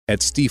At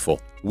Stifel,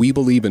 we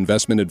believe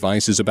investment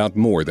advice is about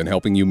more than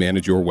helping you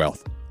manage your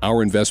wealth.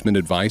 Our investment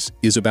advice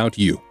is about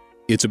you.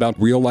 It's about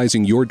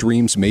realizing your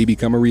dreams may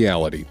become a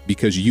reality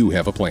because you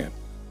have a plan.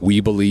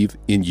 We believe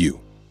in you.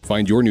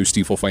 Find your new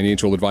Stifel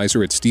financial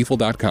advisor at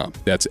stifel.com.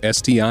 That's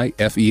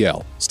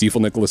STIFEL.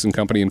 Stifel Nicholas &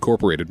 Company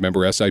Incorporated,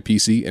 member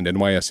SIPC and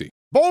NYSE.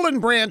 Boll &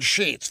 Branch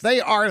sheets. They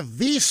are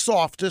the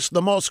softest,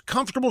 the most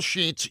comfortable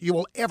sheets you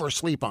will ever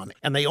sleep on,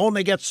 and they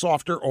only get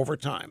softer over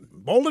time.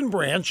 Boll &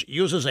 Branch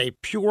uses a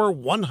pure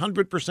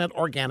 100%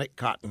 organic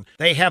cotton.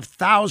 They have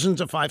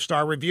thousands of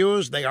five-star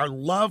reviews. They are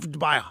loved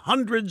by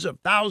hundreds of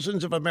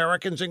thousands of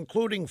Americans,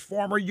 including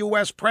former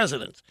U.S.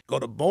 presidents. Go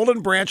to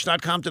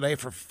bollandbranch.com today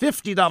for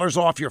 $50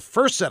 off your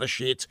first set of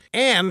sheets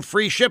and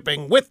free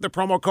shipping with the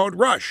promo code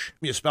RUSH.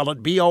 You spell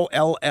it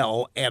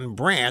B-O-L-L and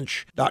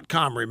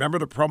branch.com. Remember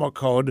the promo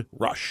code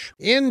RUSH.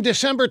 In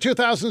December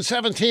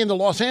 2017, the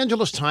Los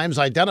Angeles Times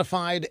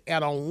identified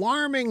an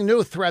alarming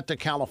new threat to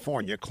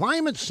California.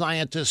 Climate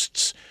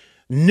scientists'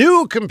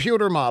 new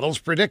computer models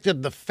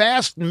predicted the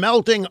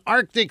fast-melting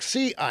Arctic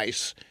sea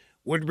ice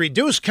would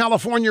reduce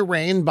California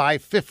rain by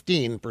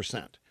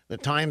 15%. The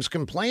Times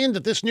complained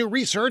that this new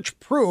research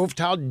proved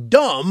how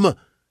dumb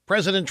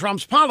President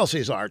Trump's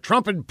policies are.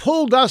 Trump had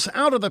pulled us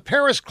out of the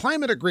Paris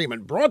Climate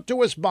Agreement brought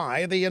to us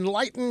by the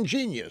enlightened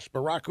genius,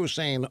 Barack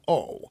Hussein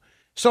O.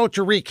 So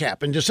to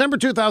recap, in December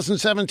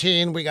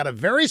 2017, we got a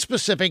very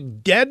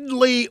specific,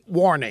 deadly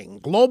warning.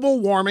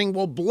 Global warming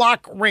will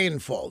block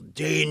rainfall.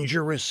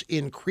 Dangerous,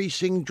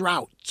 increasing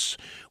droughts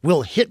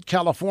will hit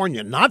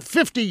California, not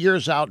 50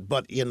 years out,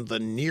 but in the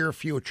near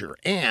future.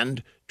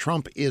 And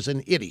Trump is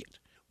an idiot.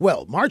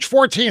 Well, March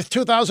 14th,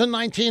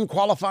 2019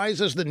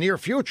 qualifies as the near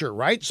future,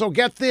 right? So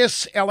get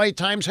this LA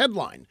Times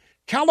headline.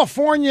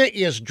 California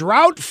is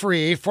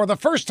drought-free for the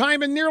first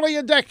time in nearly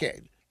a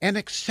decade. An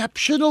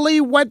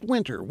exceptionally wet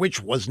winter,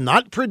 which was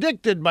not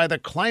predicted by the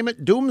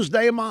climate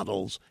doomsday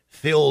models,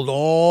 filled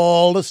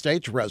all the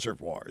state's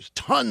reservoirs.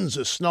 Tons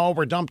of snow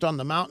were dumped on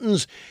the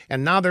mountains,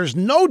 and now there's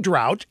no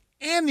drought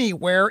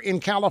anywhere in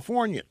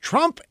California.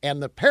 Trump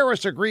and the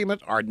Paris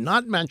Agreement are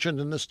not mentioned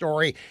in the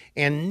story,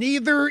 and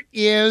neither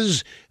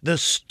is the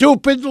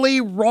stupidly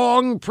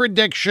wrong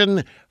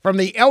prediction from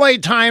the LA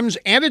Times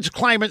and its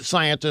climate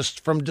scientists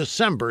from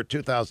December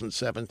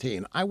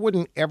 2017. I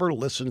wouldn't ever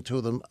listen to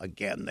them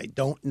again. They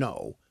don't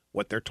know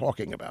what they're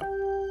talking about.